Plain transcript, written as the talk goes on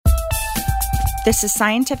This is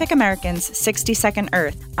Scientific American's 60-Second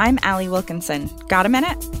Earth. I'm Allie Wilkinson. Got a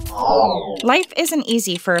minute? Life isn't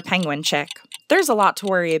easy for a penguin chick. There's a lot to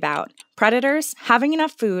worry about. Predators, having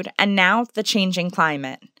enough food, and now the changing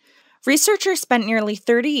climate. Researchers spent nearly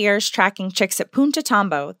 30 years tracking chicks at Punta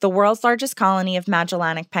Tombo, the world's largest colony of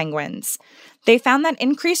Magellanic penguins. They found that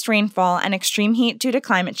increased rainfall and extreme heat due to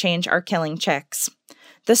climate change are killing chicks.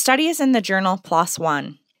 The study is in the journal PLOS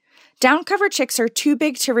One. Down-cover chicks are too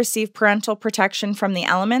big to receive parental protection from the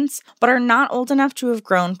elements, but are not old enough to have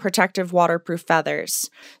grown protective waterproof feathers.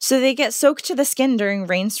 So they get soaked to the skin during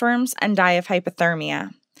rainstorms and die of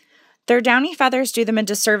hypothermia. Their downy feathers do them a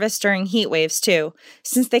disservice during heat waves too,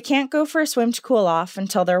 since they can't go for a swim to cool off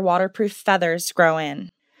until their waterproof feathers grow in.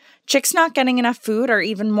 Chicks not getting enough food are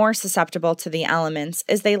even more susceptible to the elements,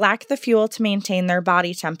 as they lack the fuel to maintain their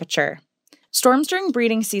body temperature. Storms during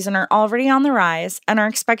breeding season are already on the rise and are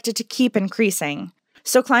expected to keep increasing.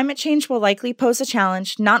 So climate change will likely pose a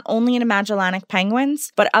challenge not only to Magellanic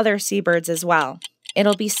penguins, but other seabirds as well.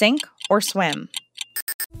 It'll be sink or swim.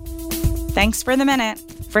 Thanks for the minute.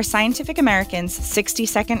 For Scientific American's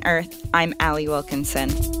 60-Second Earth, I'm Allie Wilkinson.